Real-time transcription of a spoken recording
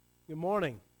Good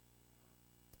morning.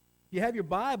 If you have your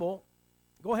Bible,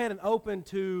 go ahead and open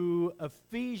to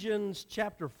Ephesians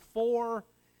chapter 4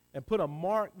 and put a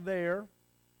mark there.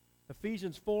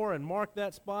 Ephesians 4 and mark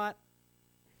that spot.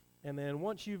 And then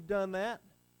once you've done that,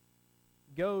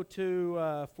 go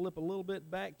to, flip a little bit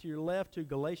back to your left to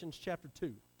Galatians chapter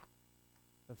 2.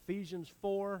 Ephesians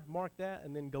 4, mark that,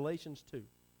 and then Galatians 2.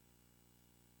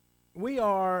 We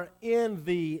are in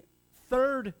the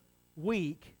third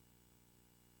week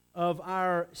of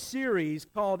our series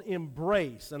called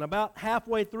Embrace. And about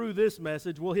halfway through this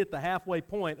message, we'll hit the halfway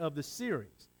point of the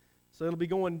series. So it'll be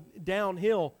going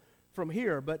downhill from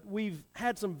here. But we've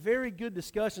had some very good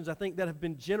discussions, I think, that have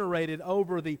been generated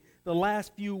over the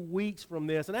last few weeks from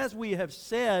this. And as we have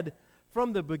said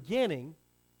from the beginning,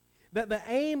 that the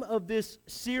aim of this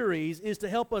series is to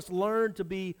help us learn to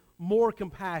be more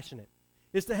compassionate.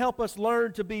 It's to help us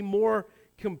learn to be more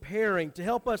comparing, to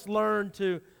help us learn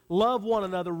to love one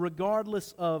another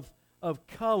regardless of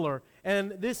color.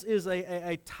 And this is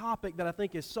a topic that I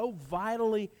think is so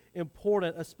vitally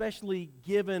important, especially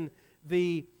given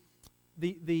the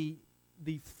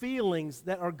feelings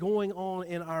that are going on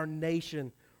in our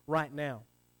nation right now.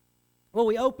 Well,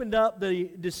 we opened up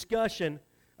the discussion.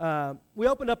 We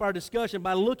opened up our discussion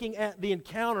by looking at the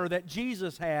encounter that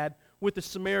Jesus had with the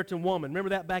Samaritan woman.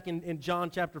 Remember that back in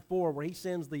John chapter 4, where he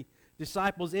sends the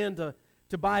disciples in to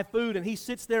buy food, and he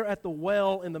sits there at the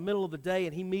well in the middle of the day,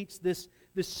 and he meets this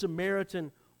Samaritan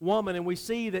woman, and we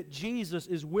see that Jesus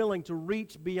is willing to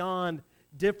reach beyond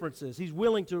differences. He's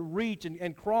willing to reach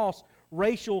and cross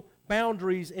racial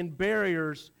boundaries and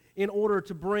barriers in order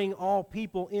to bring all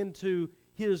people into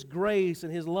His grace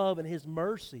and His love and His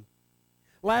mercy.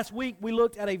 Last week, we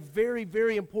looked at a very,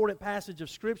 very important passage of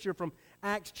Scripture from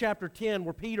Acts chapter 10,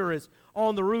 where Peter is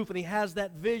on the roof, and he has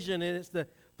that vision, and it's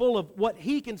full of what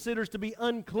he considers to be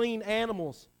unclean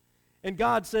animals. And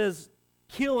God says,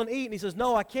 kill and eat. And he says,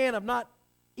 no, I can't. I've not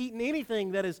eaten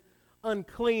anything that is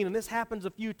unclean. And this happens a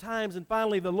few times. And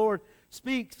finally the Lord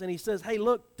speaks and he says, hey,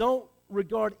 look, don't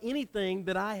regard anything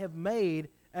that I have made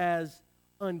as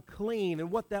unclean. And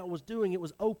what that was doing, it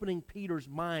was opening Peter's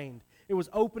mind. It was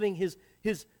opening his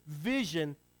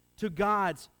vision to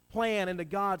God's plan and to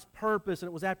God's purpose. And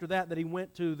it was after that he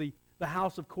went to the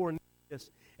house of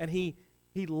Cornelius, and he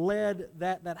led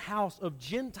that house of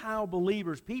Gentile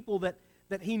believers, people that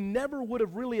he never would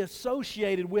have really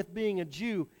associated with being a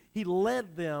Jew. He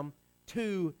led them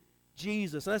to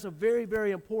Jesus. And that's a very,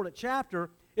 very important chapter.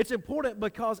 It's important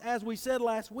because, as we said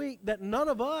last week, that none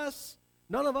of us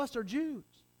are Jews.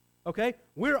 Okay?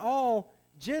 We're all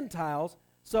Gentiles.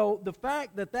 So the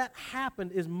fact that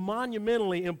happened is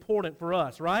monumentally important for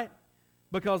us, right?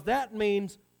 Because that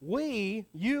means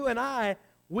you and I,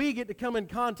 we get to come in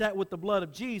contact with the blood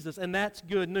of Jesus, and that's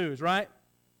good news, right?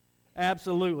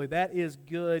 Absolutely. That is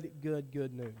good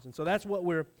news. And so that's what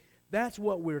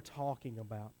we're talking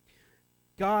about.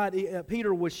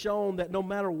 Peter was shown that no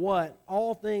matter what,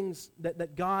 all things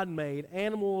that God made,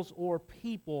 animals or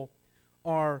people,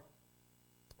 are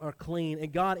clean,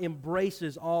 and God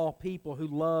embraces all people who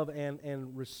love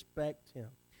and respect Him.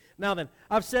 Now then,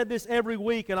 I've said this every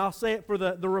week, and I'll say it for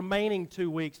the remaining 2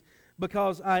 weeks,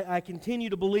 because I continue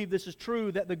to believe this is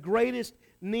true, that the greatest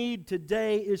need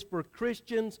today is for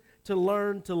Christians to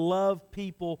learn to love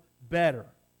people better.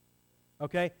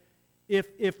 Okay?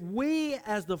 If we,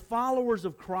 as the followers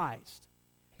of Christ,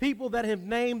 people that have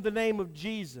named the name of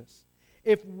Jesus,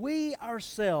 if we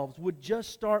ourselves would just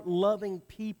start loving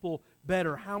people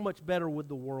better, how much better would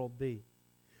the world be?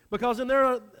 Because in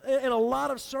a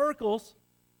lot of circles,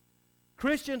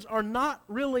 Christians are not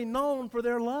really known for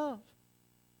their love.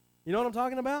 You know what I'm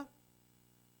talking about?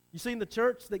 You seen the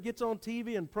church that gets on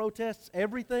TV and protests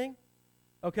everything?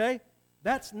 Okay?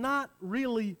 That's not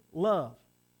really love.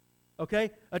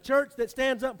 Okay? A church that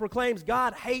stands up and proclaims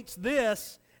God hates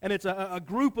this, and it's a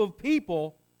group of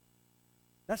people,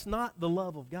 that's not the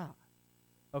love of God.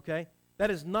 Okay? That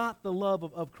is not the love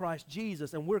of Christ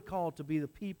Jesus, and we're called to be the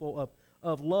people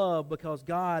of love because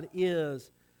God is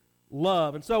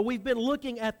love. And so we've been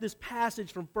looking at this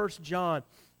passage from 1 John.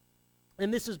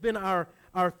 And this has been our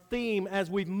theme as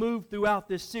we've moved throughout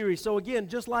this series. So again,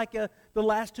 just like the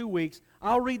last 2 weeks,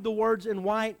 I'll read the words in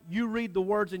white, you read the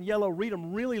words in yellow, read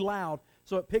them really loud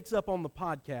so it picks up on the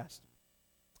podcast.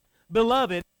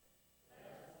 Beloved,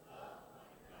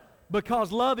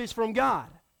 because love is from God.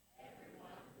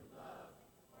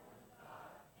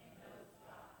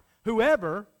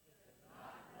 Whoever,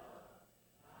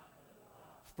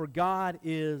 for God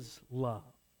is love.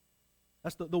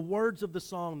 That's the words of the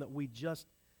song that we just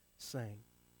sang.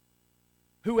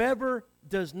 Whoever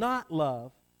does not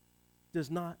love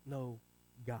does not know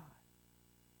God.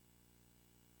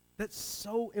 That's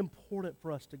so important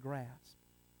for us to grasp.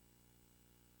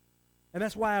 And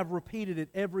that's why I've repeated it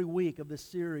every week of this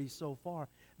series so far.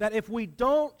 That if we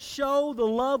don't show the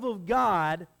love of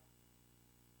God,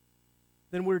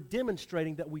 then we're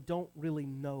demonstrating that we don't really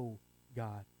know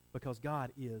God, because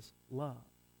God is love.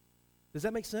 Does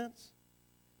that make sense?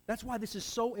 That's why this is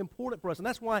so important for us. And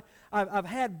that's why I've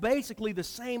had basically the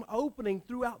same opening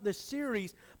throughout this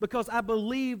series, because I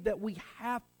believe that we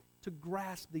have to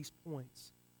grasp these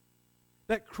points.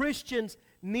 That Christians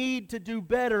need to do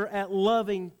better at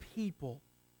loving people.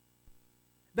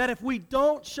 That if we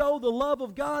don't show the love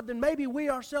of God, then maybe we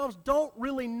ourselves don't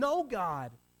really know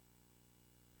God.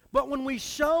 But when we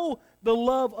show the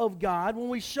love of God, when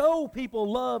we show people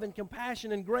love and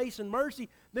compassion and grace and mercy,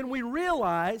 then we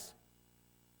realize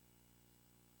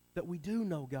that we do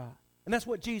know God. And that's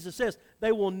what Jesus says.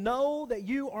 They will know that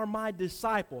you are my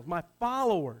disciples, my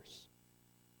followers,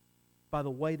 by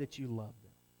the way that you love them.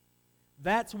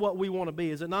 That's what we want to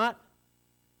be, is it not?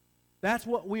 That's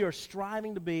what we are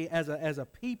striving to be as a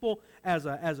people, as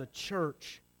a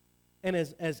church, and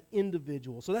as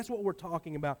individuals. So that's what we're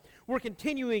talking about. We're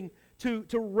continuing to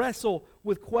wrestle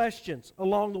with questions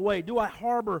along the way. Do I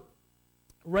harbor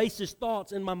racist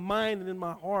thoughts in my mind and in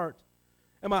my heart?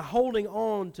 Am I holding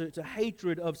on to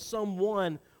hatred of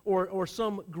someone or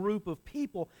some group of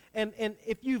people? And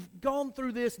if you've gone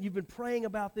through this and you've been praying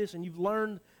about this and you've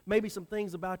learned maybe some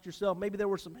things about yourself, maybe there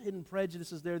were some hidden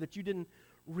prejudices there that you didn't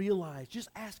realize, just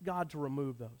ask God to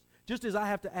remove those. Just as I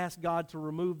have to ask God to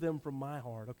remove them from my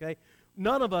heart, okay?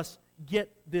 None of us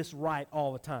get this right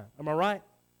all the time. Am I right?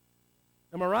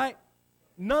 Am I right?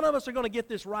 None of us are going to get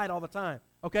this right all the time,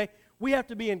 okay? We have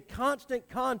to be in constant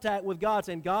contact with God,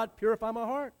 saying, God, purify my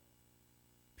heart,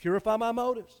 purify my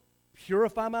motives,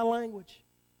 purify my language,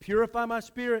 purify my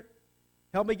spirit.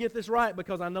 Help me get this right,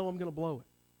 because I know I'm going to blow it,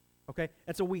 okay?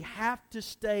 And so we have to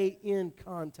stay in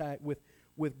contact with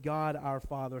God our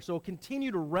Father. So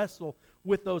continue to wrestle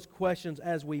with those questions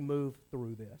as we move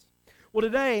through this. Well,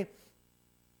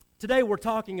 today we're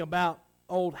talking about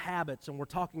old habits, and we're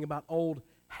talking about old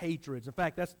hatreds. In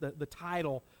fact, that's the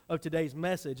title of today's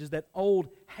message, is that old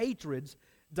hatreds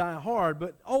die hard,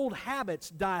 but old habits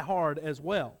die hard as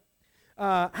well.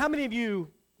 How many of you,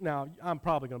 now I'm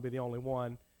probably going to be the only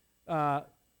one,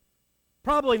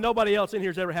 probably nobody else in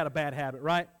here has ever had a bad habit,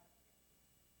 right?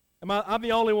 I'm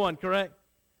the only one, correct?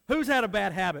 Who's had a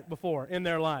bad habit before in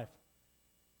their life?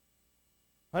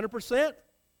 100%?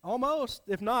 Almost.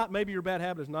 If not, maybe your bad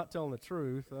habit is not telling the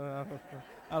truth. I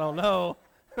don't know.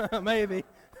 Maybe.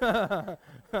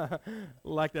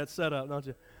 Like that setup, don't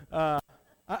you?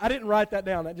 I didn't write that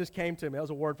down. That just came to me. That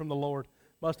was a word from the Lord.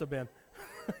 Must have been.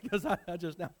 Because I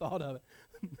just now thought of it.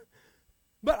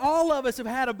 But all of us have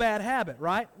had a bad habit,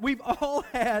 right? We've all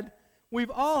had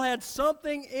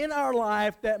something in our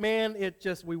life that, man,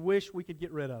 we wish we could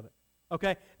get rid of it.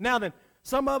 Okay? Now then,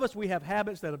 some of us, we have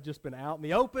habits that have just been out in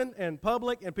the open and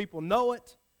public, and people know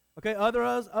it. Okay?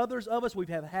 Others of us, we've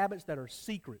had habits that are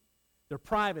secret. They're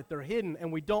private, they're hidden,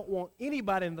 and we don't want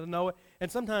anybody to know it.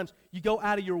 And sometimes you go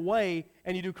out of your way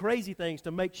and you do crazy things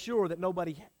to make sure that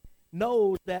nobody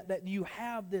knows that you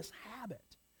have this habit.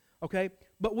 Okay?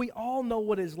 But we all know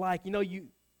what it's like. You know,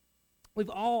 we've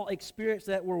all experienced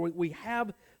that, where we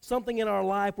have something in our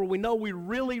life where we know we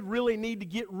really, really need to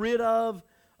get rid of.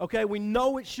 Okay, we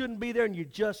know it shouldn't be there, and you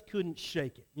just couldn't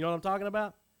shake it. You know what I'm talking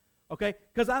about? Okay,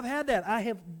 because I've had that. I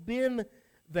have been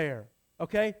there.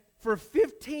 Okay, for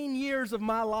 15 years of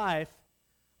my life,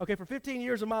 I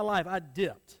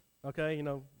dipped. Okay, you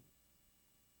know,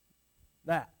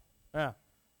 that.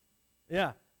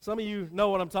 Yeah. Some of you know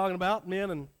what I'm talking about, men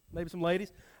and maybe some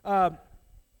ladies. Or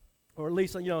at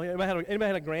least, you know, anybody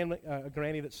had a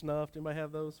granny that snuffed? Anybody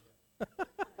have those?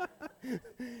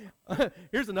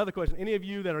 Here's another question. Any of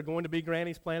you that are going to be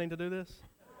grannies planning to do this?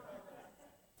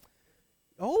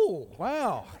 Oh,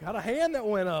 wow. Got a hand that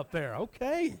went up there.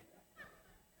 Okay.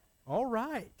 All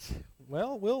right.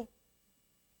 Well, we'll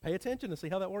pay attention to see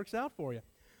how that works out for you.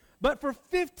 But for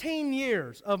 15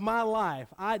 years of my life,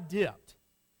 I dipped.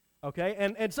 Okay,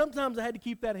 and sometimes I had to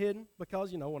keep that hidden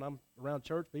because, you know, when I'm around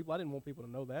church people, I didn't want people to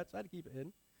know that, so I had to keep it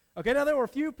hidden. Okay, now there were a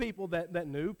few people that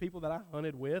knew, people that I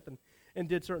hunted with and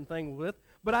did certain things with,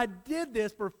 but I did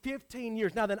this for 15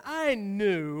 years. Now then, I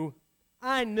knew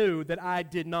that I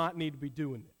did not need to be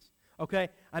doing this. Okay,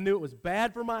 I knew it was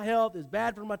bad for my health, it was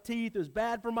bad for my teeth, it was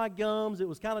bad for my gums, it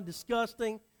was kind of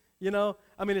disgusting, you know.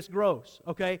 I mean, it's gross,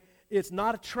 okay? It's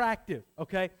not attractive,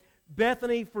 okay?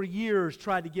 Bethany, for years,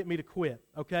 tried to get me to quit,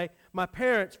 okay? My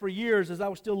parents, for years, as I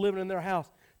was still living in their house,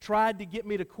 tried to get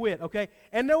me to quit, okay?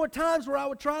 And there were times where I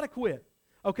would try to quit,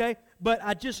 okay? But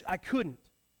I couldn't,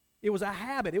 It was a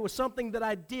habit. It was something that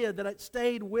I did that it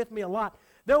stayed with me a lot.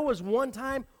 There was one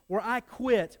time where I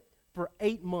quit for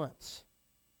 8 months.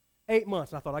 8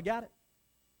 months. I thought, I got it.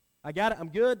 I got it. I'm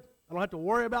good. I don't have to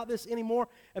worry about this anymore.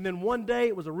 And then one day,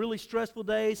 it was a really stressful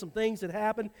day. Some things had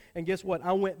happened. And guess what?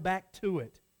 I went back to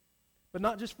it. But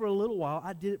not just for a little while.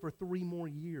 I did it for 3 more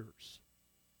years.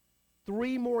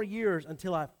 3 more years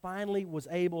until I finally was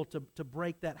able to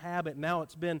break that habit. Now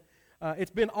it's been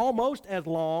almost as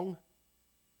long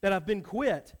that I've been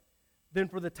quit than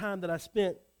for the time that I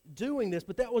spent doing this.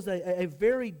 But that was a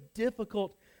very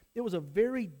difficult, it was a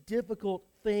very difficult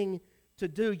thing to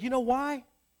do. You know why?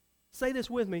 Say this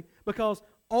with me. Because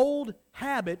old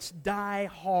habits die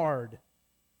hard.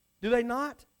 Do they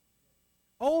not?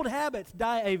 Old habits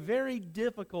die a very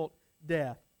difficult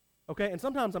death. Okay? And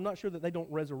sometimes I'm not sure that they don't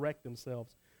resurrect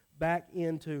themselves back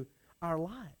into our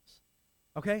lives.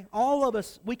 Okay? All of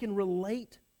us, we can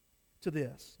relate to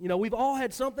this. You know, we've all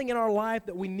had something in our life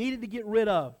that we needed to get rid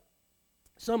of.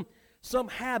 Some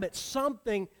habit,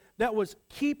 something that was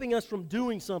keeping us from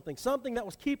doing something that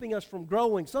was keeping us from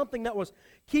growing, something that was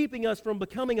keeping us from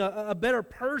becoming a better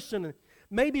person.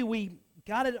 Maybe we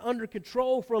got it under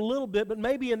control for a little bit, but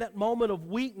maybe in that moment of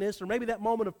weakness or maybe that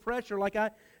moment of pressure like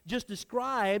I just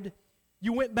described,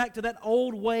 you went back to that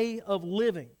old way of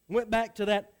living, went back to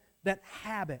that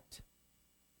habit.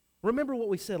 Remember what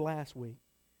we said last week,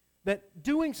 that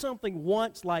doing something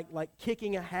once, like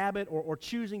kicking a habit or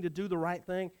choosing to do the right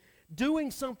thing,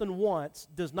 doing something once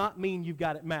does not mean you've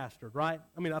got it mastered, right?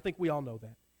 I mean, I think we all know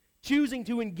that. Choosing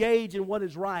to engage in what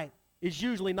is right is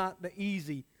usually not the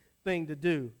easy thing to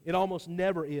do. It almost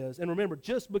never is. And remember,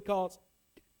 just because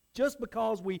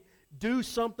we do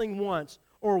something once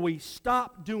or we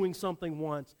stop doing something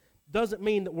once doesn't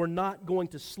mean that we're not going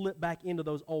to slip back into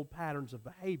those old patterns of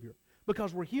behavior,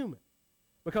 because we're human,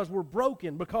 because we're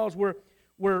broken, because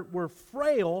we're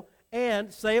frail,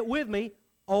 and, say it with me,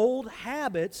 old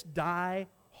habits die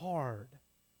hard.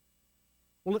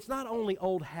 Well, it's not only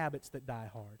old habits that die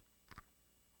hard.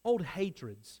 Old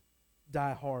hatreds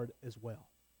die hard as well.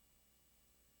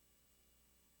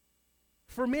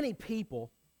 For many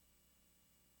people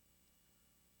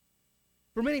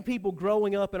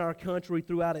growing up in our country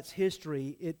throughout its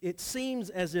history, it seems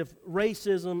as if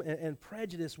racism and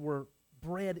prejudice were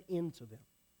bred into them.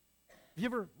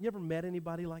 You ever met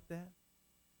anybody like that?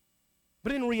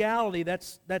 But in reality,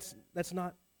 that's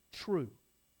not true.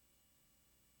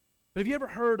 But have you ever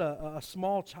heard a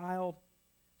small child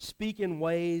speak in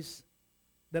ways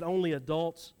that only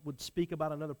adults would speak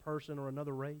about another person or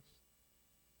another race?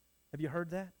 Have you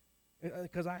heard that?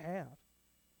 Because I have.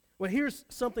 Well, here's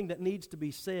something that needs to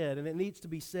be said, and it needs to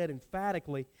be said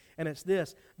emphatically, and it's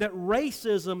this, that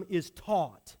racism is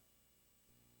taught.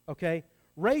 Okay?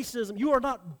 Racism, you are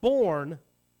not born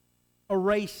a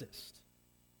racist.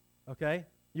 Okay?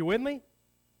 You with me?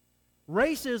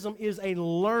 Racism is a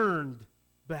learned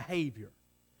behavior.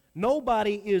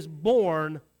 Nobody is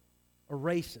born a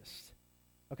racist.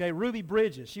 Okay? Ruby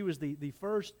Bridges, she was the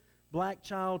first black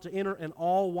child to enter an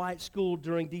all-white school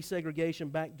during desegregation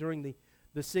back during the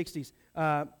 60s.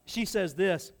 She says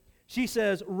this. She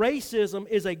says, racism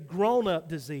is a grown-up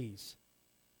disease,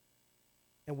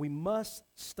 and we must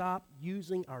stop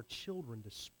using our children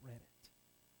to spread it.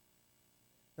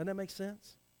 Doesn't that make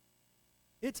sense?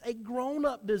 It's a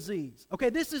grown-up disease. Okay,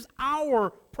 this is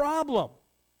our problem.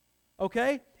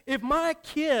 Okay? If my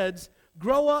kids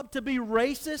grow up to be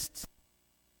racists,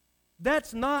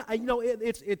 that's not,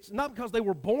 it's not because they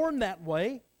were born that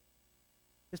way.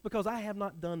 It's because I have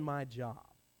not done my job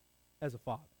as a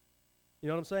father. You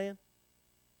know what I'm saying?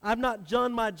 I've not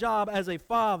done my job as a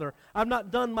father. I've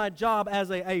not done my job as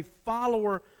a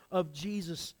follower of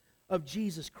Jesus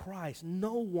Christ.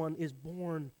 No one is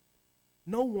born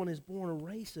a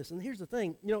racist. And here's the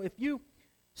thing, if you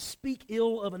speak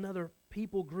ill of another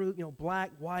people group,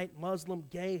 black, white, Muslim,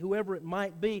 gay, whoever it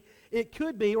might be, it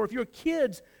could be, or if your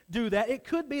kids do that, it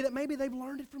could be that maybe they've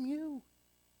learned it from you.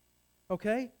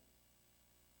 Okay?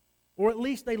 Or at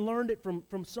least they learned it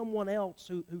from someone else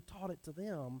who taught it to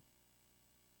them.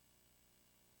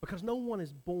 Because no one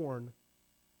is born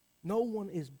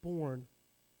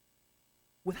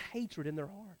with hatred in their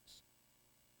hearts.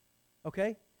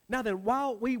 Okay? Now then,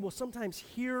 while we will sometimes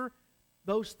hear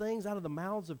those things out of the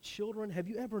mouths of children, have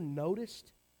you ever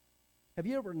noticed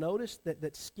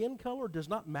that skin color does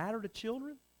not matter to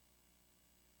children?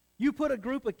 You put a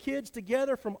group of kids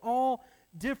together from all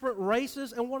different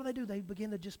races, and what do? They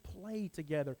begin to just play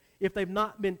together if they've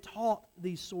not been taught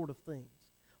these sort of things.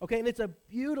 Okay, and it's a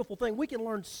beautiful thing. We can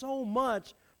learn so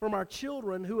much from our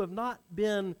children who have not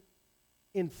been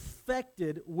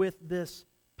infected with this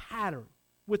pattern,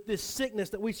 with this sickness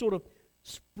that we sort of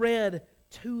spread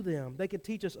to them. They can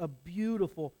teach us a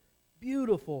beautiful,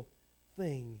 beautiful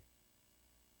thing.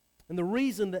 And the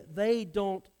reason that they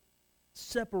don't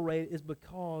separate is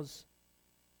because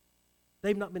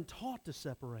they've not been taught to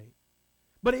separate.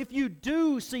 But if you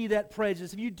do see that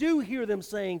prejudice, if you do hear them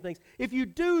saying things, if you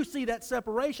do see that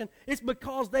separation, it's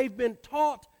because they've been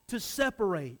taught to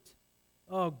separate.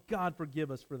 Oh, God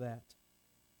forgive us for that.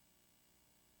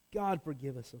 God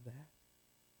forgive us of that.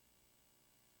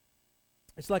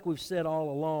 It's like we've said all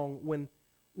along,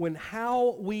 when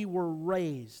how we were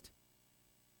raised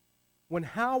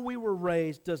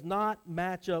does not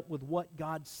match up with what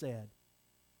God said,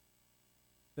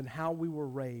 then how we were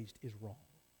raised is wrong.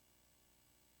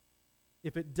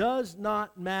 If it does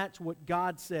not match what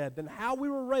God said, then how we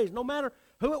were raised, no matter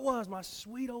who it was, my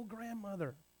sweet old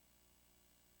grandmother,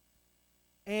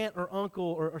 aunt or uncle,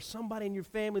 or somebody in your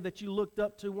family that you looked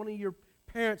up to, one of your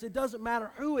parents, it doesn't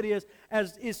matter who it is,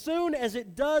 as soon as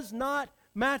it does not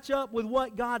match up with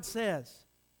what God says,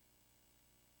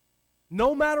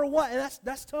 no matter what, and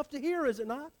that's tough to hear, is it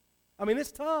not? I mean,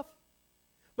 it's tough.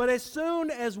 But as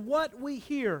soon as what we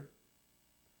hear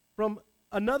from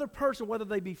another person, whether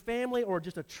they be family or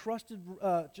just a trusted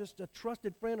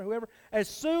friend or whoever, as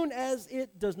soon as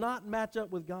it does not match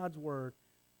up with God's word,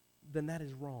 then that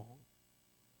is wrong.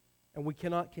 And we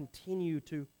cannot continue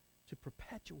to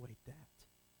perpetuate that.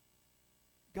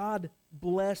 God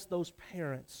bless those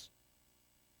parents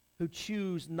who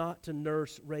choose not to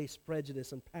nurse race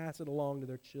prejudice and pass it along to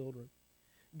their children.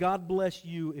 God bless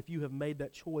you if you have made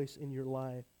that choice in your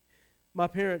life. My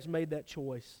parents made that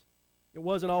choice. It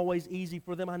wasn't always easy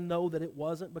for them. I know that it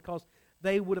wasn't, because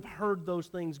they would have heard those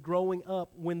things growing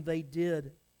up when they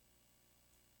did.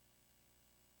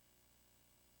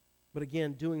 But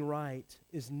again, doing right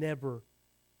is never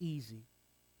easy.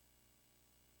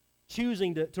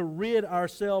 Choosing to rid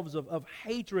ourselves of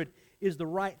hatred is the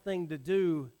right thing to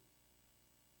do.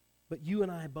 But you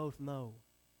and I both know.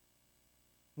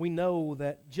 We know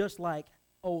that just like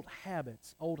old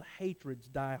habits, old hatreds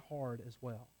die hard as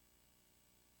well.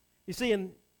 You see,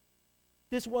 and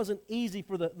this wasn't easy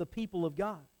for the people of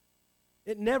God.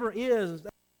 It never is. I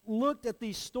looked at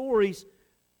these stories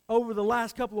over the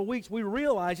last couple of weeks. We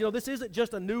realize, this isn't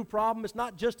just a new problem. It's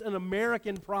not just an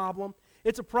American problem.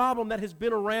 It's a problem that has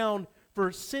been around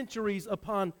for centuries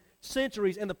upon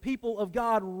centuries, and the people of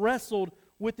God wrestled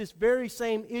with this very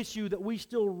same issue that we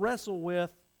still wrestle with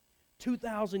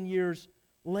 2,000 years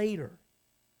later.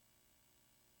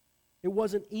 It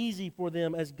wasn't easy for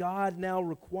them, as God now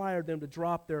required them to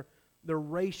drop their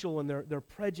racial and their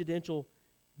prejudicial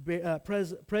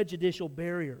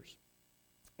barriers.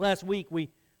 Last week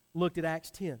we looked at Acts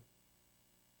 10.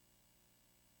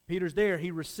 Peter's there.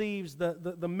 He receives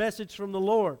the message from the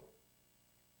Lord.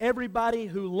 Everybody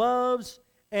who loves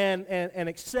and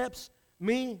accepts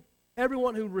me,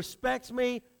 everyone who respects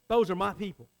me, those are my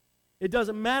people. It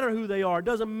doesn't matter who they are. It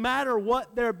doesn't matter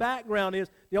what their background is.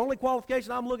 The only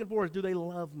qualification I'm looking for is, do they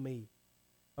love me?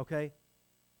 Okay?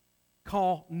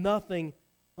 Call nothing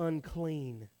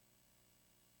unclean.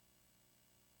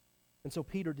 And so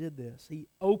Peter did this. He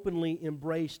openly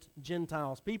embraced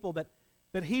Gentiles, people that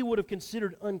he would have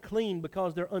considered unclean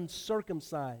because they're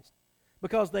uncircumcised,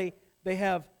 because they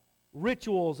have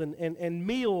rituals and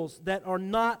meals that are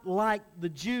not like the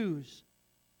Jews,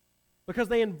 because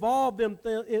they involve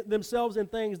themselves in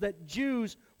things that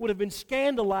Jews would have been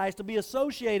scandalized to be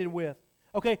associated with.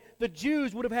 Okay, the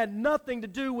Jews would have had nothing to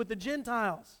do with the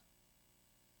Gentiles.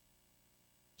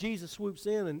 Jesus swoops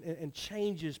in and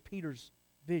changes Peter's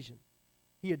vision.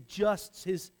 He adjusts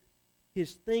his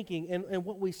thinking, and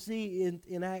what we see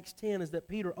in Acts 10 is that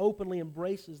Peter openly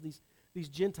embraces these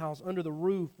Gentiles under the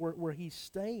roof where he's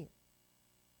staying.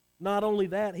 Not only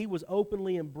that, he was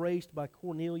openly embraced by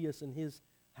Cornelius and his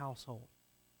household.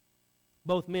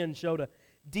 Both men showed a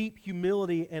deep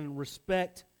humility and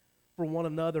respect for one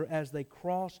another as they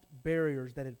crossed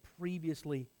barriers that had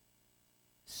previously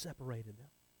separated them.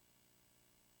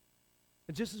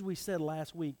 And just as we said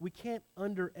last week, we can't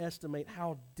underestimate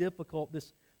how difficult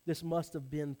this must have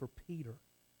been for Peter.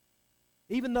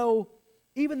 Even though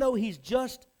he's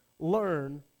just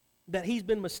learned that he's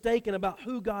been mistaken about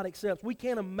who God accepts, we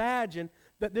can't imagine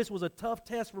that this was a tough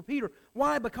test for Peter.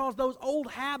 Why? Because those old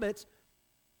habits,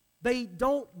 they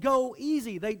don't go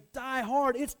easy. They die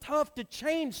hard. It's tough to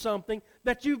change something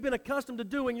that you've been accustomed to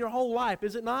doing your whole life,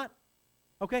 is it not?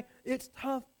 Okay? It's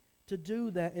tough to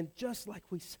do that. And just like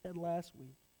we said last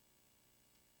week,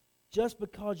 just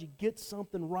because you get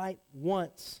something right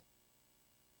once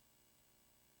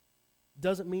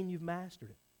doesn't mean you've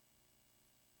mastered it.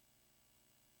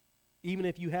 Even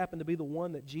if you happen to be the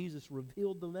one that Jesus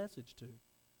revealed the message to.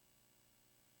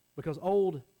 Because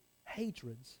old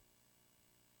hatreds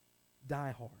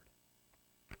die hard.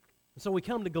 And so we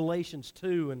come to Galatians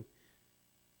 2, and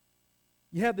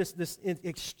you have this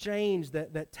exchange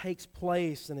that takes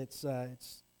place, and it's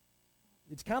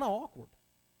kind of awkward.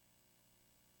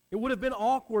 It would have been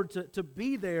awkward to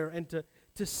be there and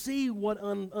to see what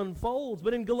unfolds.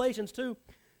 But in Galatians 2,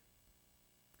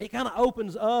 it kind of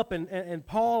opens up, and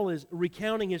Paul is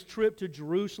recounting his trip to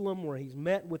Jerusalem where he's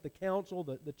met with the council,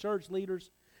 the church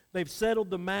leaders. They've settled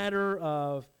the matter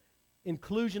of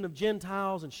inclusion of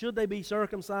Gentiles, and should they be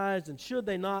circumcised, and should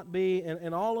they not be,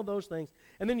 and all of those things.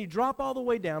 And then you drop all the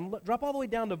way down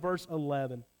to verse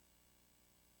 11.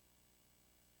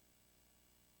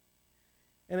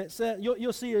 And it says,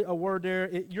 you'll see a word there.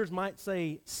 Yours might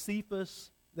say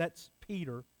Cephas. That's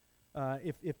Peter,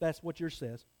 if that's what yours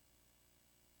says.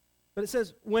 But it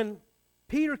says, when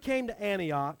Peter came to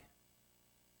Antioch,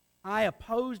 I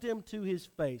opposed him to his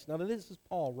face. Now, this is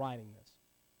Paul writing this.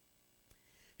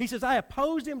 He says, I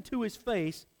opposed him to his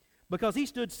face because he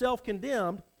stood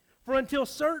self-condemned, for until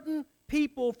certain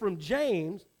people from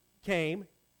James came,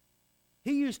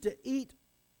 he used to eat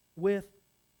with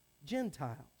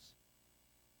Gentiles.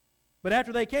 But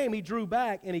after they came, he drew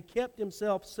back and he kept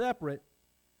himself separate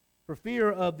for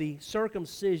fear of the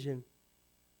circumcision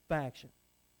faction.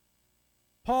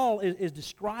 Paul is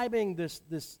describing this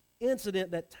incident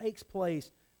that takes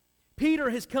place. Peter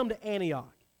has come to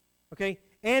Antioch. Okay?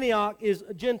 Antioch is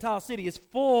a Gentile city. It's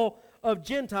full of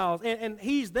Gentiles. And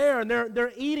he's there, and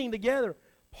they're eating together.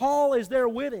 Paul is there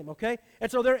with him. Okay? And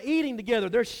so they're eating together.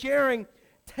 They're sharing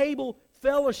table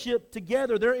fellowship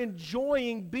together. They're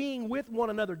enjoying being with one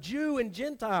another, Jew and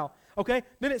Gentile. Okay?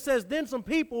 Then it says, then some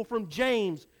people from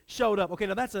James showed up. Okay,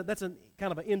 now that's a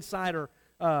kind of an insider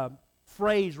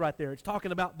phrase right there. It's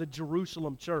talking about the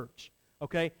Jerusalem church.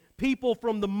 Okay? People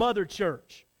from the mother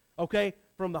church. Okay?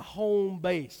 From the home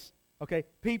base. Okay?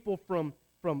 People from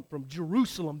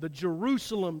Jerusalem, the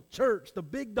Jerusalem church, the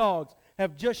big dogs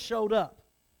have just showed up.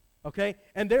 Okay?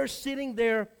 And they're sitting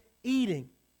there eating.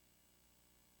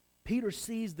 Peter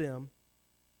sees them,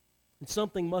 and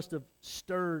something must have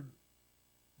stirred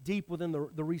deep within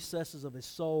the recesses of his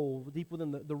soul, deep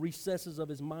within the recesses of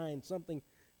his mind, something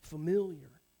familiar.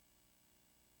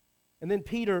 And then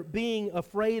Peter, being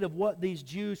afraid of what these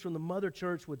Jews from the mother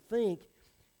church would think,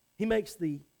 he makes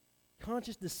the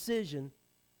conscious decision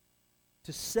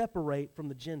to separate from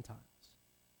the Gentiles,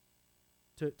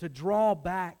 to draw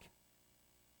back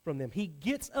from them. He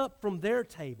gets up from their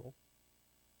table,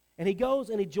 and he goes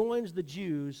and he joins the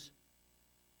Jews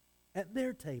at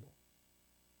their table.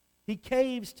 He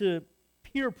caves to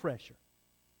peer pressure.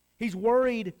 He's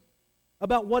worried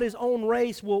about what his own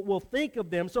race will think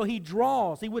of them, so he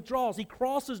withdraws, he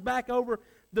crosses back over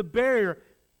the barrier.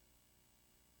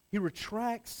 He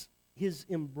retracts his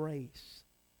embrace.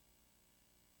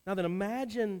 Now then,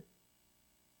 imagine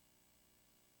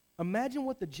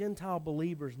what the Gentile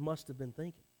believers must have been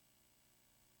thinking.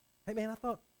 Hey man, I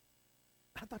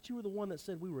thought you were the one that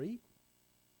said we were equal.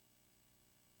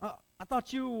 I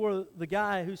thought you were the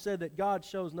guy who said that God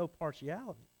shows no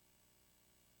partiality,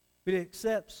 but He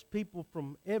accepts people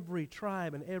from every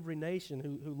tribe and every nation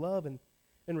who love and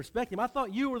respect Him. I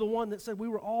thought you were the one that said we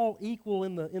were all equal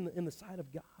in the sight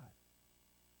of God.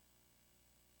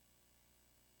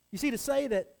 You see, to say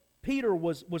that Peter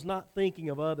was not thinking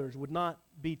of others would not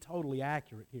be totally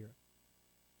accurate here.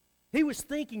 He was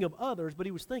thinking of others, but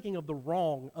he was thinking of the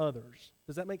wrong others.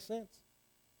 Does that make sense?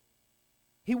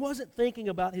 He wasn't thinking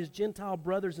about his Gentile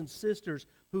brothers and sisters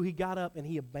who he got up and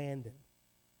he abandoned.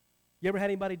 You ever had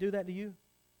anybody do that to you?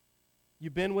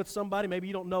 You've been with somebody, maybe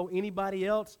you don't know anybody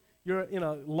else. You're in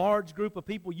a large group of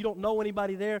people, you don't know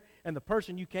anybody there, and the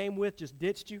person you came with just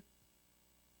ditched you.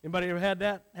 Anybody ever had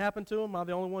that happen to them? Am I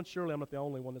the only one? Surely I'm not the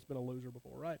only one that's been a loser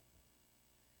before, right?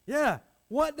 Yeah.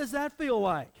 What does that feel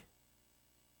like?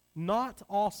 Not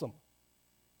awesome.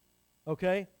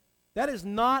 Okay? That is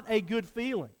not a good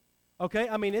feeling. Okay?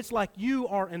 I mean, it's like you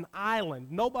are an island.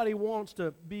 Nobody wants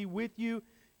to be with you,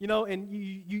 and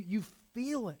you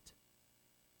feel it.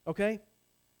 Okay?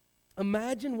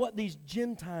 Imagine what these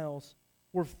Gentiles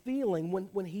were feeling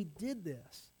when he did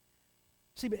this.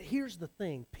 See, but here's the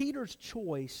thing. Peter's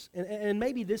choice, and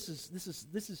maybe this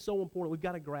is so important. We've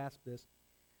got to grasp this.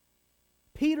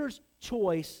 Peter's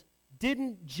choice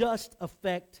didn't just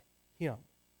affect him.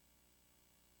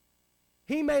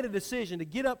 He made a decision to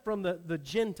get up from the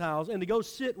Gentiles and to go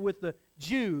sit with the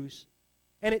Jews,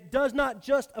 and it does not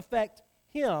just affect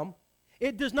him.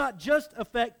 It does not just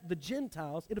affect the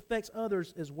Gentiles. It affects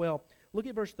others as well. Look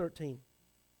at verse 13.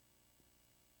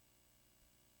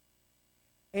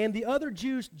 And the other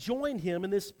Jews joined him in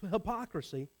this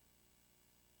hypocrisy.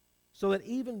 so that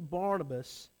even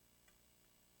Barnabas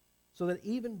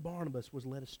was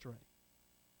led astray.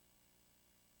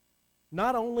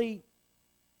 Not only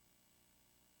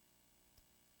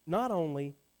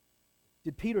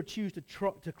did Peter choose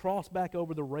to cross back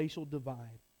over the racial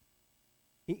divide,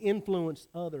 he influenced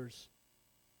others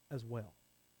as well.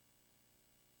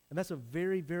 And that's a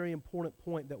very, very important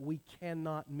point that we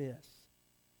cannot miss.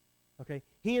 Okay?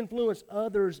 He influenced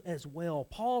others as well.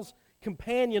 Paul's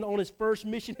companion on his first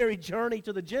missionary journey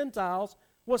to the Gentiles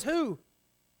was who?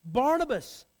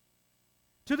 Barnabas.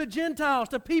 To the Gentiles,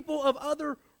 to people of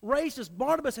other races.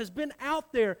 Barnabas has been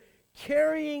out there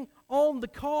carrying on the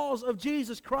cause of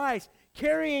Jesus Christ,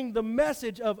 carrying the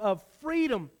message of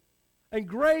freedom and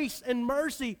grace and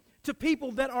mercy to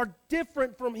people that are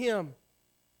different from him.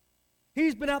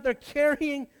 He's been out there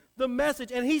carrying the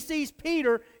message, and he sees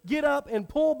Peter get up and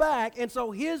pull back, and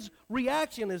so his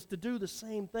reaction is to do the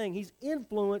same thing. He's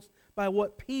influenced by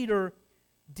what Peter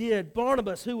did.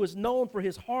 Barnabas, who was known for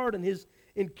his heart and his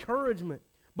encouragement,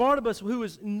 Barnabas, who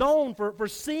is known for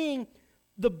seeing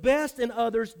the best in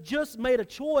others, just made a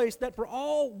choice that, for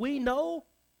all we know,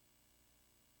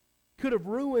 could have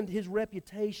ruined his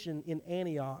reputation in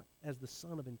Antioch as the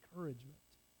son of encouragement.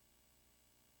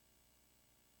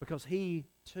 Because he,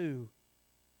 too,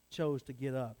 chose to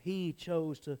get up. He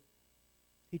chose to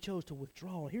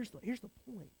withdraw. Here's the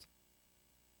point.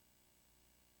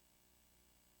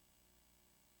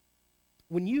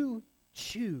 When you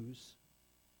choose,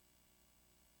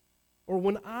 or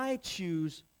when I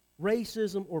choose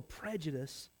racism or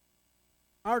prejudice,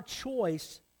 our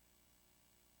choice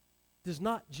does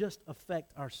not just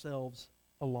affect ourselves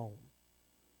alone.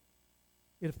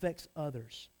 It affects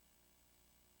others.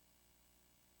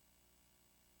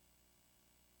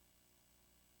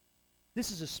 This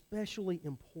is especially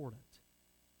important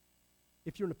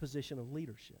if you're in a position of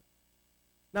leadership.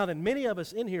 Now then, many of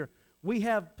us in here, we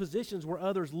have positions where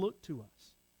others look to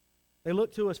us. They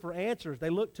look to us for answers. They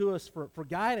look to us for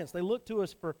guidance. They look to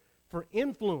us for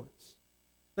influence.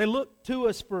 They look to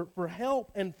us for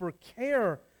help and for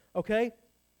care, okay?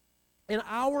 And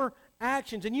our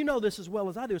actions, and you know this as well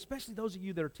as I do, especially those of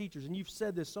you that are teachers, and you've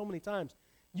said this so many times,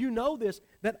 you know this,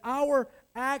 that our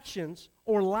actions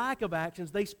or lack of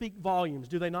actions, they speak volumes,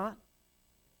 do they not?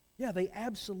 Yeah, they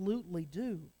absolutely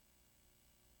do.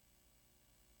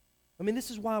 I mean,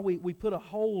 this is why we put a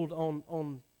hold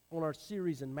on our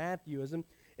series in Matthew, as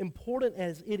important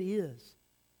as it is,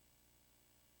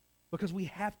 because we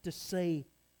have to say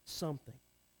something.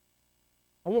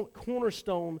 I want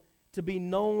Cornerstone to be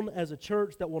known as a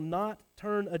church that will not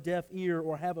turn a deaf ear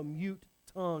or have a mute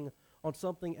tongue on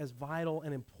something as vital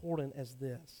and important as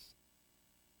this.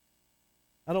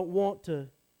 I don't want to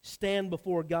stand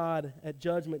before God at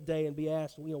Judgment Day and be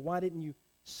asked, why didn't you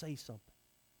say something?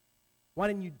 Why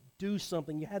didn't you do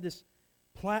something? You had this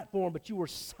platform, but you were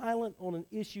silent on an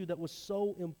issue that was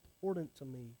so important to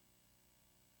me.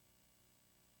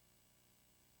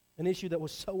 An issue that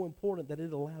was so important that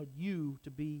it allowed you to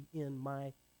be in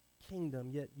my kingdom,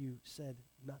 yet you said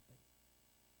nothing.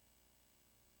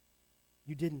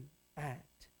 You didn't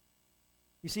act.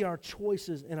 You see, our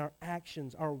choices and our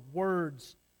actions, our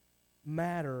words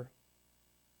matter.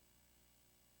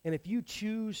 And if you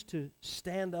choose to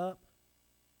stand up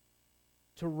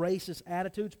to racist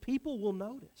attitudes, people will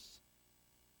notice.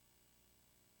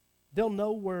 They'll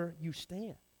know where you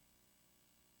stand.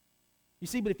 You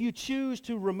see, but if you choose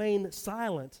to remain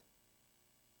silent,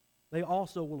 they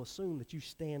also will assume that you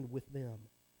stand with them.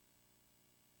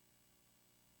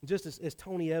 Just as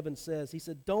Tony Evans says, he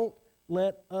said, don't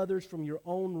let others from your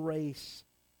own race,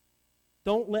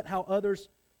 don't let how others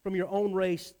from your own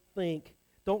race think.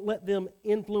 Don't let them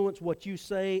influence what you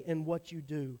say and what you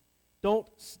do. Don't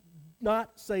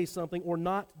not say something or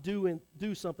not do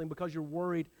something because you're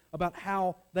worried about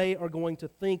how they are going to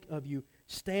think of you.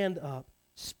 Stand up.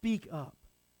 Speak up.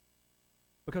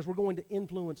 Because we're going to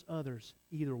influence others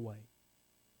either way.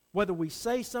 Whether we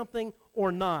say something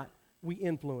or not, we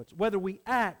influence. Whether we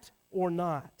act or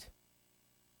not,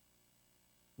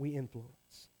 we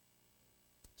influence.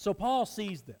 So Paul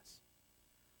sees this.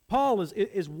 Paul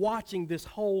is watching this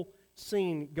whole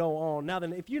scene go on. Now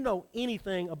then, if you know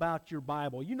anything about your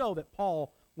Bible, you know that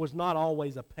Paul was not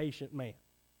always a patient man.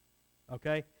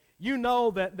 Okay? You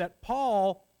know that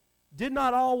Paul did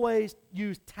not always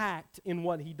use tact in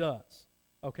what he does.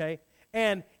 Okay?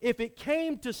 And if it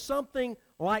came to something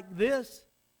like this,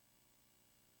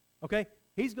 okay,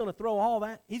 he's going to throw all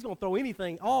that, he's going to throw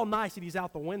anything, all niceties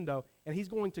out the window, and he's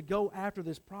going to go after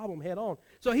this problem head on.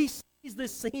 So he sees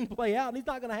this scene play out, and he's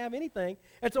not going to have anything.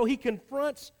 And so he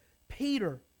confronts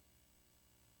Peter.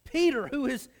 Peter, who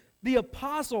is the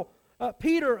apostle.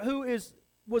 Peter, who is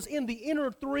was in the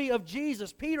inner three of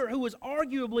Jesus. Peter, who was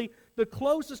arguably the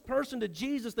closest person to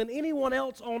Jesus than anyone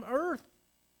else on earth.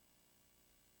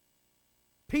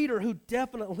 Peter, who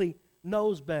definitely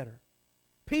knows better.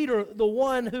 Peter, the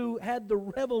one who had the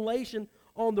revelation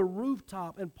on the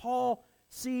rooftop. And Paul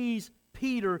sees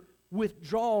Peter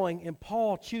withdrawing, and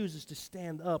Paul chooses to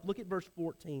stand up. Look at verse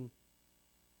 14.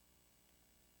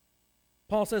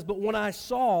 Paul says, "But when I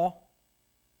saw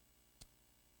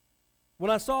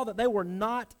that they were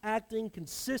not acting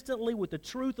consistently with the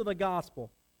truth of the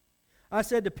gospel, I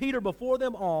said to Peter before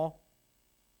them all,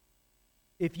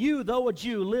 'If you, though a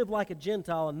Jew, live like a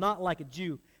Gentile and not like a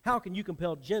Jew, how can you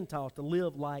compel Gentiles to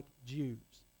live like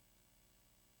Jews?'"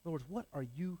 In other words, what are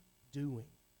you doing?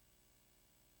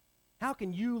 How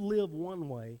can you live one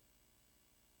way,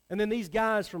 and then these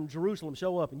guys from Jerusalem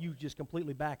show up and you just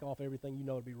completely back off everything you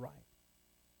know to be right?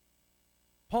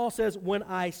 Paul says, when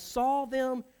I saw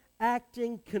them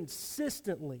acting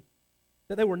consistently,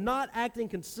 that they were not acting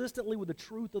consistently with the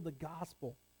truth of the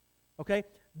gospel. Okay?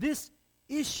 This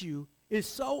issue is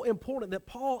so important that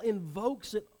Paul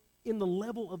invokes it in the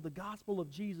level of the gospel of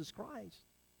Jesus Christ.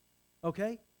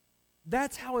 Okay?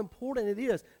 That's how important it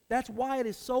is. That's why it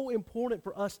is so important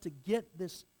for us to get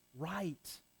this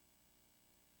right.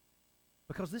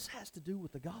 Because this has to do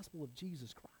with the gospel of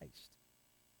Jesus Christ.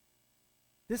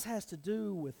 This has to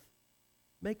do with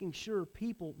making sure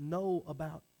people know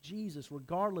about Jesus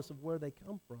regardless of where they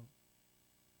come from,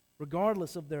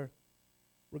 regardless of their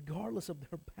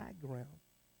background.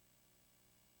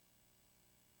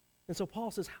 And so Paul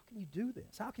says, how can you do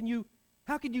this? How can you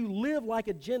live like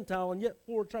a Gentile and yet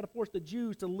try to force the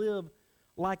Jews to live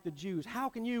like the Jews? How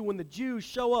can you, when the Jews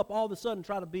show up, all of a sudden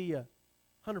try to be a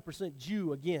 100%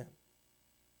 Jew again?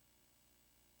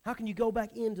 How can you go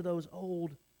back into those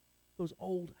old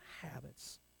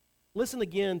habits? Listen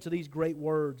again to these great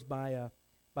words by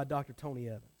Dr. Tony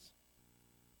Evans.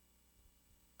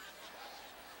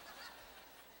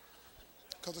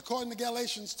 Because according to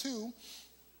Galatians 2,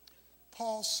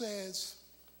 Paul says,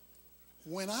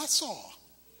 when I saw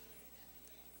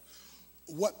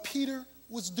what Peter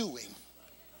was doing,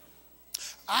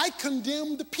 I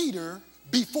condemned Peter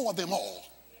before them all.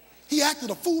 He acted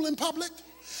a fool in public.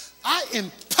 I, in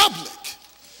public,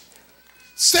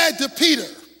 said to Peter,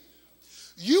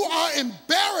 you are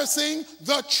embarrassing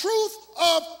the truth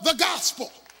of the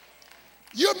gospel.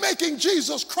 You're making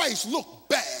Jesus Christ look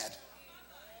bad.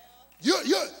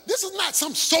 This is not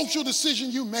some social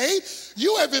decision you made.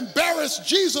 You have embarrassed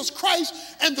Jesus Christ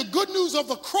and the good news of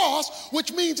the cross,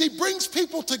 which means he brings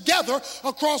people together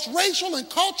across racial and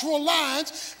cultural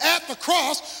lines at the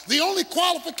cross. The only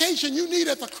qualification you need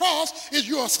at the cross is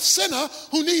you're a sinner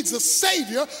who needs a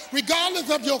Savior,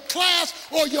 regardless of your class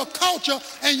or your culture,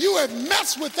 and you have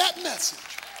messed with that message.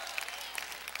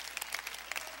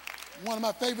 One of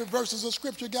my favorite verses of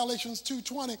Scripture, Galatians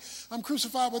 2:20, I'm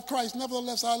crucified with Christ,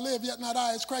 nevertheless I live, yet not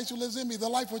I, it's Christ who lives in me. The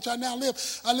life which I now live,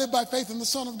 I live by faith in the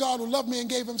Son of God who loved me and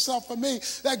gave himself for me.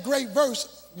 That great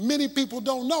verse, many people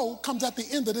don't know, comes at the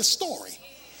end of this story.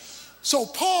 So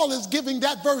Paul is giving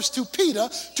that verse to Peter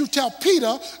to tell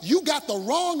Peter, you got the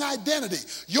wrong identity.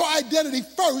 Your identity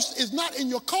first is not in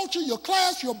your culture, your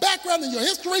class, your background, and your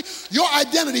history. Your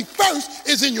identity first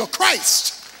is in your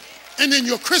Christ and in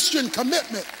your Christian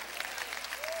commitment.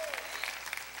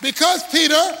 Because,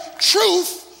 Peter,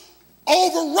 truth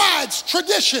overrides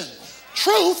tradition.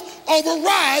 Truth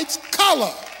overrides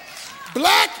color.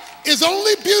 Black is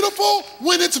only beautiful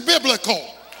when it's biblical.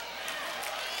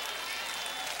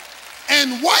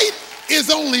 And white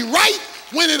is only right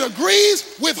when it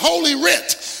agrees with Holy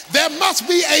Writ. There must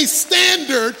be a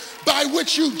standard by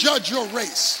which you judge your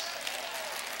race.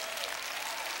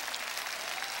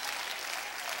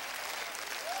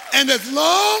 And as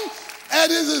long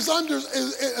as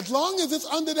it's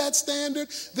under that standard,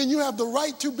 then you have the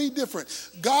right to be different.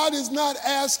 God is not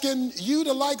asking you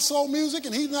to like soul music,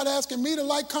 and he's not asking me to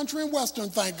like country and western,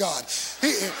 thank God.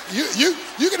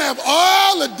 You can have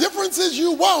all the differences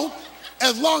you want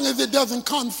as long as it doesn't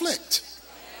conflict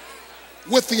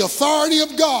with the authority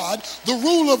of God, the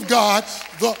rule of God,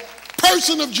 the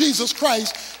person of Jesus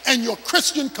Christ, and your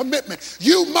Christian commitment.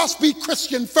 You must be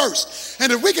Christian first.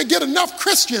 And if we could get enough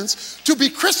Christians to be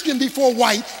Christian before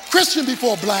white, Christian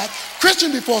before black,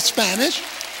 Christian before Spanish,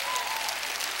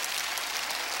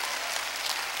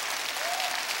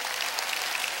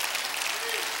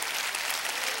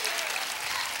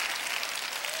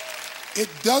 it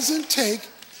doesn't take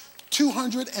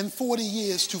 240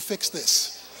 years to fix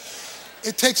this.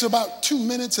 It takes about 2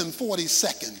 minutes and 40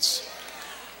 seconds.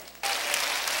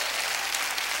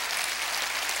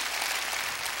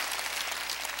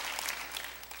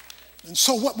 And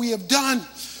so what we have done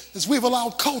is we've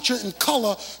allowed culture and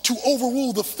color to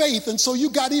overrule the faith, and so you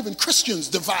got even Christians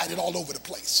divided all over the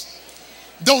place.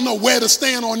 Don't know where to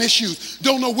stand on issues,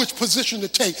 don't know which position to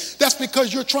take. That's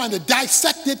because you're trying to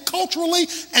dissect it culturally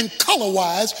and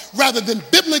color-wise rather than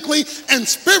biblically and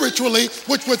spiritually,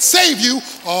 which would save you a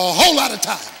whole lot of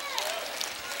time.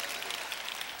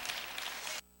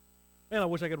 Man, I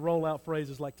wish I could roll out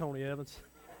phrases like Tony Evans.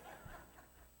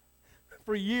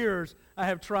 For years, I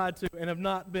have tried to and have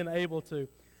not been able to.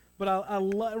 But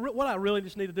what I really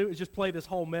just need to do is just play this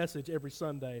whole message every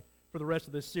Sunday for the rest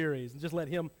of this series and just let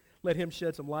him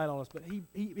shed some light on us. But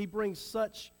he brings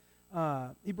such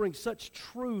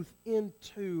truth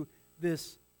into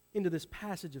this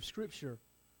passage of Scripture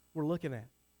we're looking at.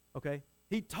 Okay,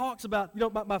 he talks about,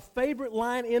 my favorite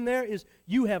line in there is,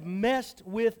 "You have messed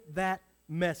with that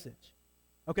message."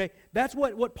 Okay, that's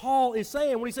what Paul is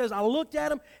saying when he says, I looked at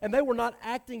them and they were not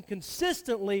acting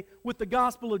consistently with the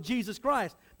gospel of Jesus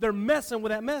Christ. They're messing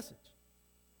with that message.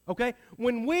 Okay,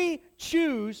 when we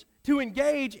choose to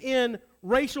engage in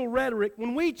racial rhetoric,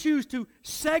 when we choose to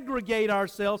segregate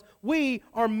ourselves, we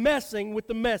are messing with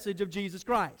the message of Jesus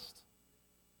Christ.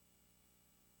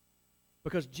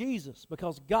 Because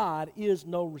God is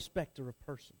no respecter of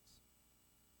persons.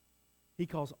 He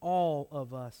calls all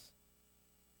of us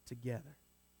together.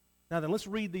 Now then, let's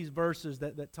read these verses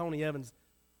that Tony Evans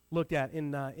looked at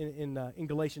in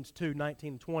Galatians 2,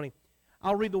 19 and 20.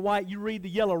 I'll read the white, you read the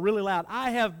yellow really loud. I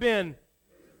have been,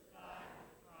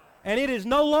 and it is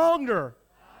no longer,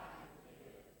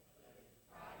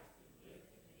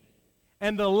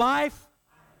 and the life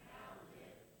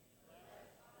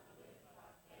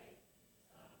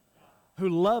who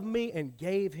loved me and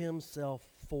gave himself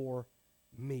for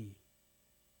me.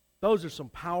 Those are some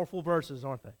powerful verses,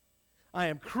 aren't they? I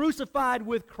am crucified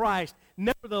with Christ.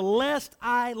 Nevertheless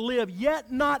I live, yet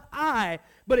not I,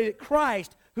 but it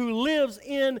Christ who lives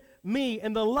in me.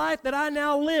 And the life that I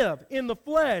now live in the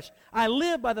flesh, I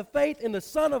live by the faith in the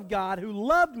Son of God who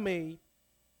loved me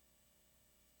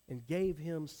and gave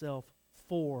himself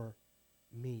for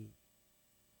me.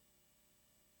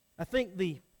 I think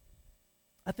the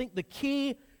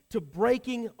key to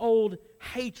breaking old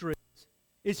hatreds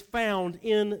is found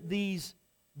in these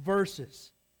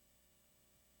verses.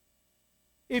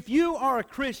 If you are a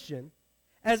Christian,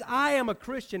 as I am a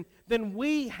Christian, then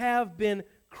we have been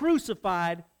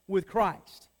crucified with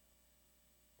Christ.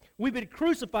 We've been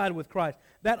crucified with Christ.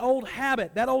 That old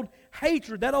habit, that old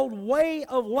hatred, that old way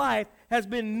of life has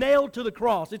been nailed to the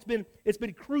cross. It's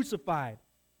been crucified.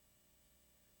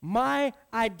 My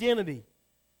identity,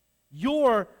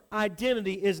 your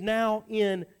identity is now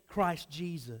in Christ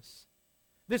Jesus.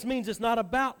 This means it's not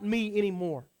about me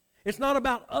anymore. It's not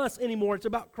about us anymore. It's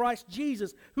about Christ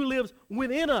Jesus who lives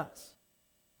within us.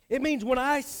 It means when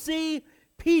I see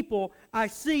people, I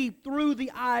see through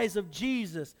the eyes of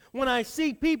Jesus. When I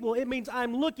see people, it means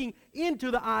I'm looking into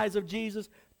the eyes of Jesus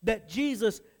that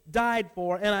Jesus died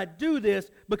for. And I do this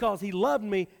because he loved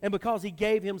me and because he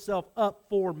gave himself up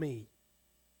for me.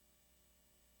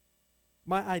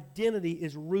 My identity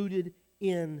is rooted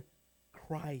in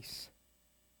Christ.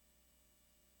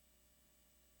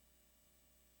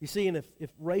 You see, and if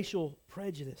racial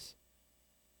prejudice,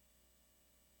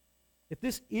 if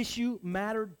this issue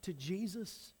mattered to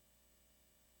Jesus,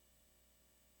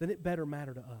 then it better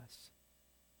matter to us.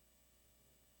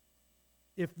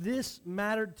 If this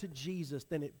mattered to Jesus,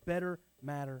 then it better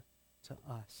matter to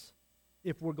us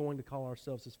if we're going to call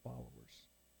ourselves his followers.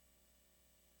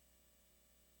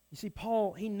 You see,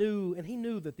 Paul, he knew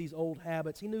that these old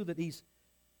habits, he knew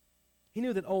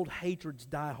that old hatreds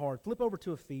die hard. Flip over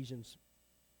to Ephesians.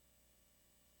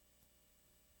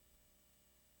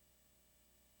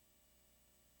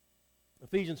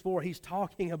 Ephesians 4, he's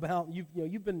talking about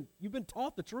you've been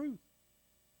taught the truth.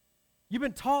 You've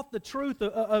been taught the truth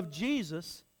of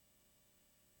Jesus.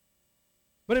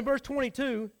 But in verse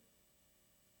 22,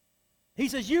 he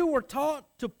says, you were taught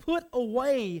to put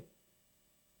away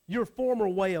your former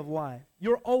way of life,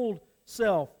 your old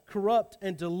self, corrupt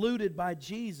and deluded by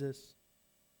Jesus,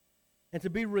 and to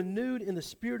be renewed in the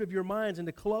spirit of your minds, and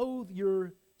to clothe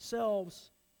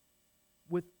yourselves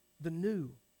with the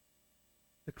new,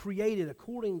 the created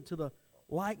according to the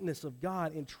likeness of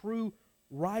God in true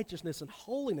righteousness and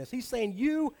holiness. He's saying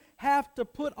you have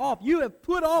put off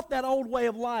that old way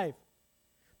of life.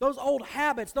 Those old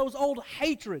habits, those old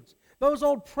hatreds, those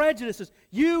old prejudices.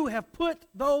 You have put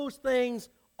those things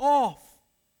off.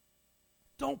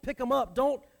 Don't pick them up.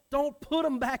 Don't put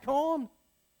them back on.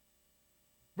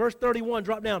 Verse 31,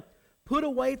 drop down. Put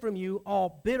away from you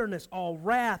all bitterness, all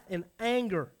wrath and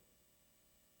anger,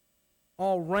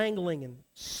 all wrangling and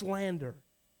slander,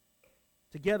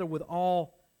 together with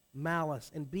all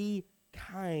malice, and be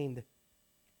kind.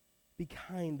 Be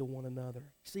kind to one another.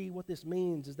 See, what this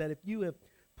means is that if you have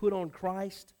put on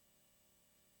Christ,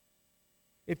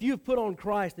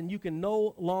 then you can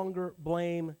no longer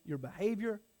blame your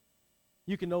behavior.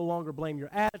 You can no longer blame your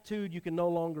attitude. You can no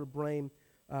longer blame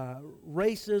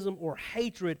racism or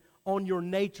hatred on your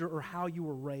nature or how you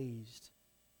were raised.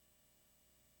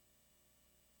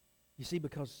 You see,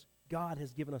 because God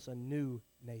has given us a new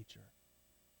nature.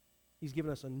 He's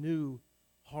given us a new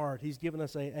heart. He's given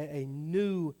us a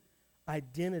new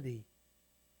identity.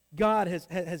 God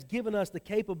has given us the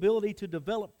capability to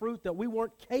develop fruit that we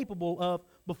weren't capable of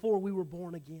before we were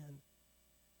born again.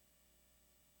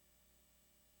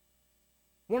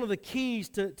 One of the keys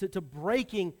to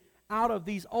breaking out of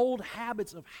these old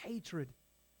habits of hatred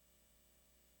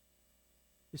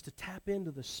is to tap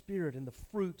into the Spirit and the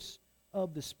fruits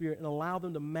of the Spirit and allow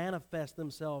them to manifest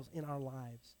themselves in our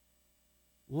lives.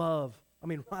 Love,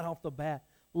 right off the bat,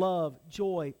 love,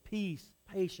 joy, peace,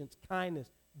 patience,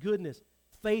 kindness, goodness,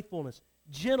 faithfulness,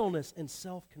 gentleness, and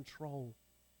self-control.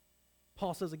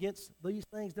 Paul says against these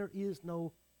things there is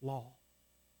no law.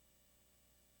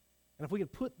 And if we can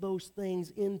put those things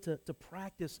into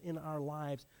practice in our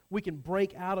lives, we can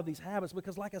break out of these habits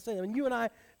because, like I said, you and I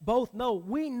both know,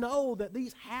 we know that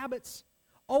these habits,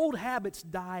 old habits,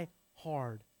 die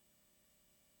hard.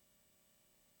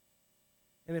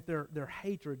 And if they're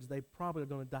hatreds, they probably are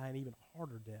going to die an even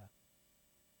harder death.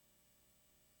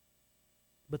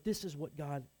 But this is what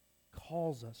God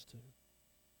calls us to.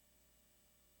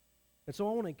 And so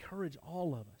I want to encourage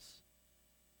all of us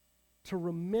to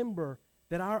remember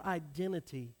that our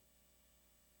identity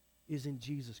is in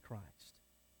Jesus Christ.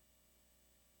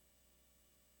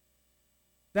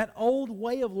 That old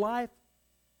way of life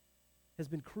has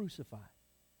been crucified.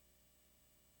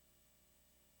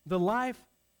 The life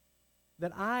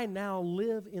that I now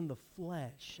live in the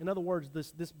flesh, in other words,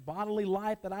 this bodily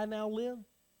life that I now live,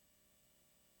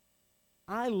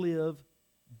 I live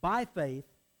by faith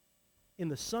in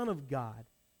the Son of God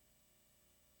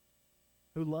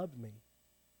who loved me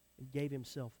and gave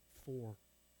himself for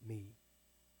me.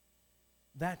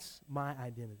 That's my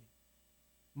identity.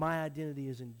 My identity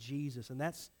is in Jesus, and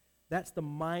that's the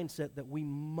mindset that we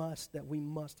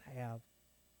must have.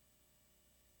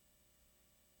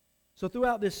 So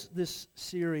throughout this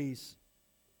series,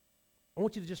 I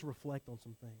want you to just reflect on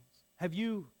some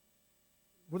things.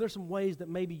 Were there some ways that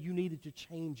maybe you needed to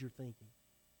change your thinking?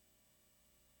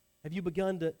 Have you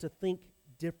begun to think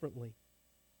differently?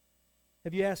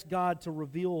 Have you asked God to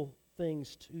reveal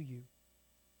things to you?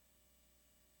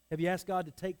 Have you asked God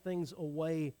to take things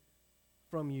away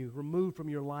from you, remove from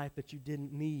your life that you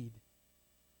didn't need?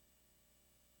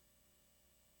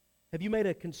 Have you made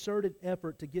a concerted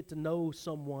effort to get to know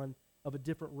someone of a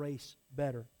different race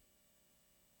better?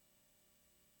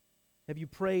 Have you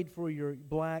prayed for your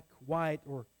black, white,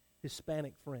 or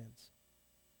Hispanic friends?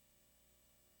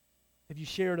 Have you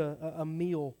shared a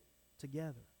meal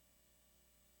together?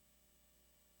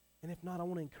 And if not, I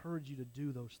want to encourage you to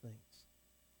do those things.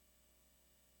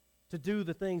 To do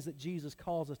the things that Jesus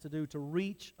calls us to do, to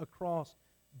reach across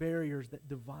barriers that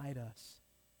divide us.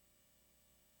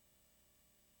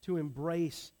 To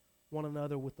embrace one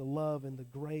another with the love and the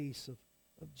grace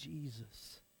of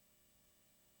Jesus.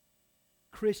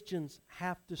 Christians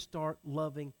have to start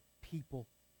loving people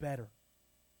better.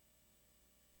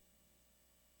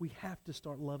 We have to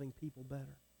start loving people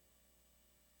better.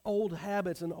 Old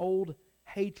habits and old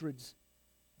hatreds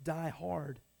die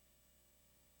hard.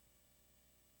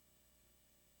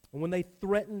 And when they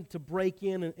threaten to break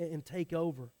in and take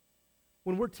over,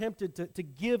 when we're tempted to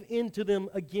give in to them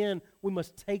again, we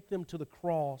must take them to the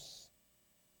cross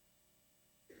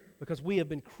because we have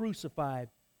been crucified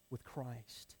with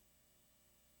Christ.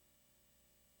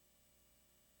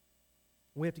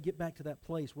 We have to get back to that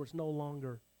place where it's no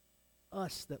longer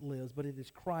us that lives, but it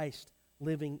is Christ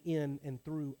living in and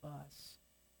through us.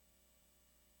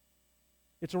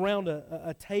 It's around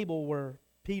a table where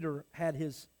Peter had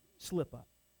his slip-up.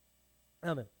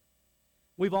 Now then,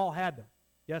 we've all had them,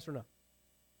 yes or no?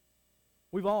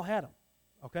 We've all had them,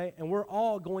 okay? And we're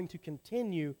all going to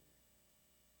continue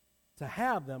to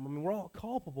have them. We're all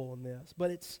culpable in this,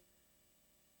 but it's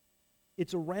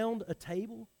around a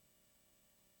table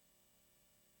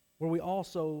where we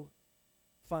also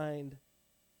find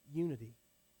unity.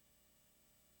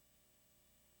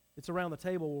 It's around the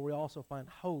table where we also find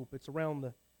hope. It's around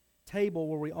the table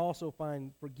where we also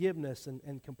find forgiveness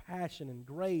and compassion and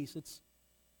grace.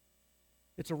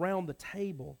 It's around the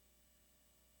table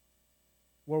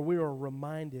where we are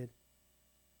reminded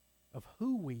of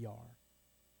who we are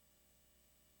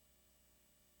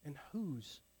and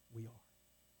whose we are.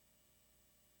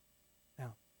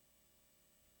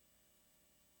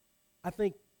 I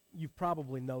think you've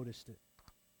probably noticed it.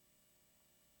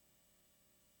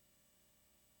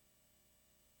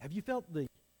 Have you felt the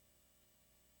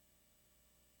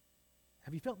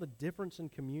difference in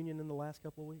communion in the last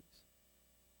couple of weeks?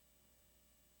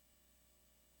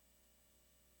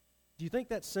 Do you think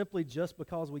that's simply just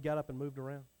because we got up and moved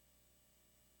around?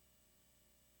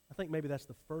 I think maybe that's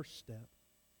the first step.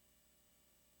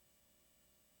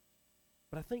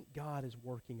 But I think God is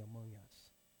working among us.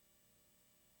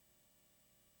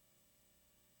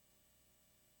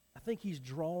 I think He's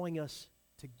drawing us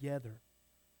together.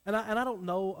 And I don't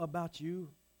know about you,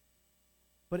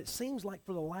 but it seems like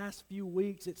for the last few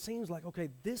weeks, it seems like, okay,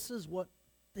 this is what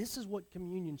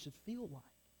communion should feel like.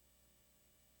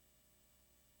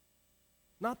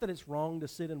 Not that it's wrong to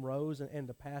sit in rows and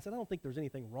to pass it. I don't think there's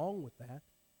anything wrong with that.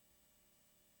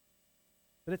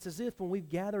 But it's as if when we've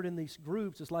gathered in these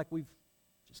groups, it's like we've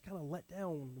just kind of let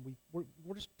down.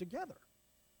 We're just together.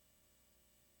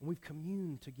 And we've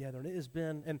communed together. And it has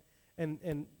been,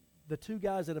 and the two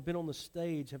guys that have been on the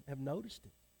stage have noticed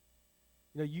it.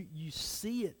 You know, you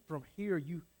see it from here.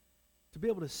 To be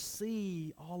able to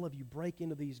see all of you break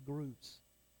into these groups.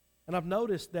 And I've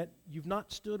noticed that you've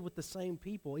not stood with the same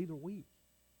people either week.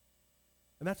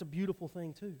 And that's a beautiful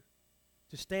thing too.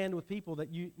 To stand with people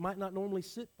that you might not normally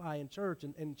sit by in church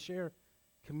and share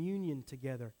communion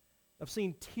together. I've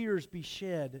seen tears be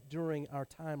shed during our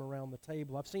time around the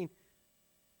table. I've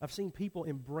seen people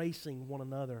embracing one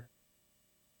another.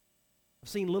 I've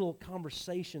seen little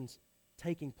conversations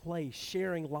taking place,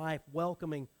 sharing life,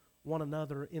 welcoming one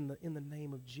another in the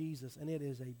name of Jesus. And it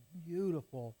is a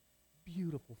beautiful,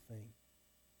 beautiful thing.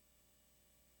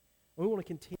 And we want to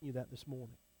continue that this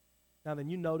morning. Now then,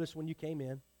 you notice when you came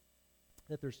in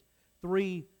that there's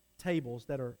 3 tables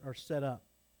that are set up.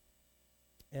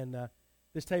 And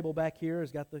this table back here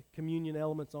has got the communion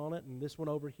elements on it, and this one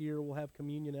over here will have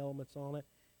communion elements on it.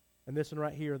 And this one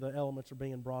right here, the elements are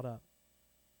being brought up.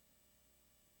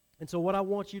 And so what I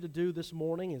want you to do this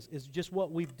morning is just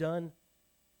what we've done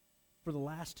for the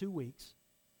last 2 weeks.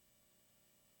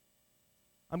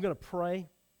 I'm going to pray,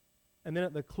 and then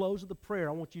at the close of the prayer,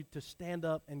 I want you to stand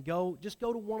up and go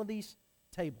to one of these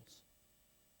tables.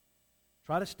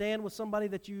 Try to stand with somebody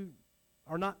that you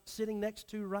are not sitting next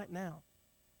to right now.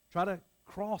 Try to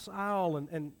cross aisle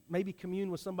and maybe commune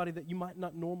with somebody that you might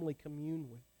not normally commune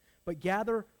with. But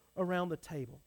gather around the table.